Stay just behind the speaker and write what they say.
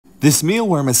This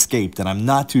mealworm escaped and I'm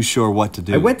not too sure what to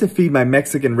do. I went to feed my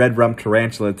Mexican red rum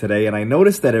tarantula today and I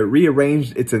noticed that it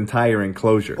rearranged its entire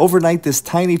enclosure. Overnight, this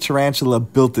tiny tarantula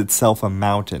built itself a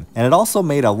mountain, and it also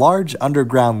made a large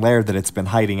underground lair that it's been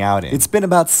hiding out in. It's been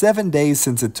about 7 days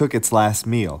since it took its last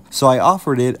meal, so I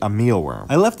offered it a mealworm.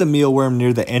 I left the mealworm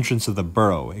near the entrance of the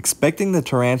burrow, expecting the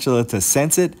tarantula to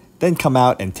sense it, then come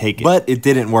out and take it. But it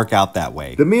didn't work out that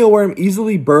way. The mealworm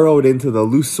easily burrowed into the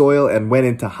loose soil and went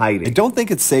into hiding. I don't think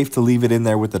it's safe to leave it in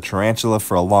there with the tarantula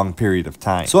for a long period of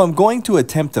time, so I'm going to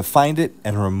attempt to find it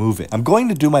and remove it. I'm going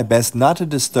to do my best not to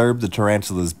disturb the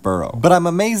tarantula's burrow, but I'm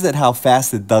amazed at how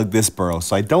fast it dug this burrow,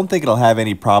 so I don't think it'll have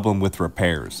any problem with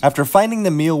repairs. After finding the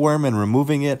mealworm and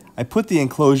removing it, I put the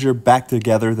enclosure back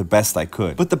together the best I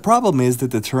could. But the problem is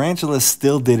that the tarantula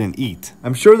still didn't eat.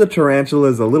 I'm sure the tarantula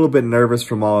is a little bit nervous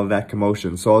from all of that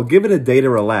commotion, so I'll give it a day to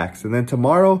relax, and then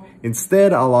tomorrow,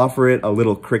 instead, I'll offer it a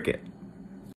little cricket.